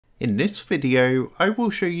In this video, I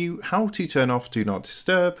will show you how to turn off Do Not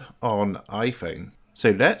Disturb on iPhone.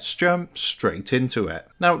 So let's jump straight into it.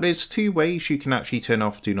 Now there's two ways you can actually turn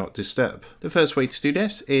off Do Not Disturb. The first way to do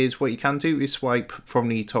this is what you can do is swipe from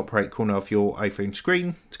the top right corner of your iPhone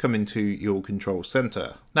screen to come into your control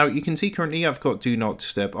center. Now you can see currently I've got Do Not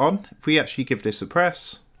Disturb on. If we actually give this a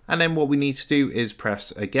press, and then what we need to do is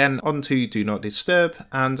press again onto Do Not Disturb,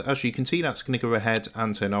 and as you can see that's going to go ahead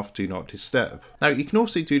and turn off Do Not Disturb. Now you can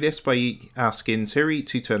also do this by asking Siri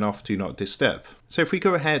to turn off Do Not Disturb. So if we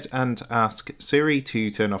go ahead and ask Siri to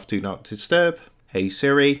turn off Do Not Disturb, hey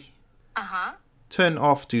Siri, turn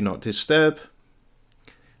off Do Not Disturb.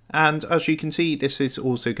 And as you can see, this is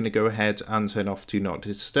also going to go ahead and turn off Do Not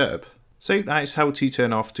Disturb. So that is how to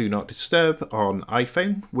turn off Do Not Disturb on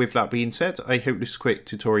iPhone. With that being said, I hope this quick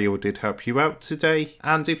tutorial did help you out today.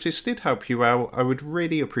 And if this did help you out, I would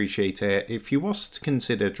really appreciate it if you was to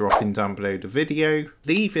consider dropping down below the video,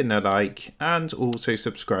 leaving a like, and also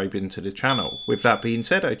subscribing to the channel. With that being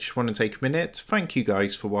said, I just want to take a minute. Thank you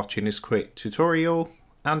guys for watching this quick tutorial,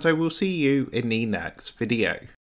 and I will see you in the next video.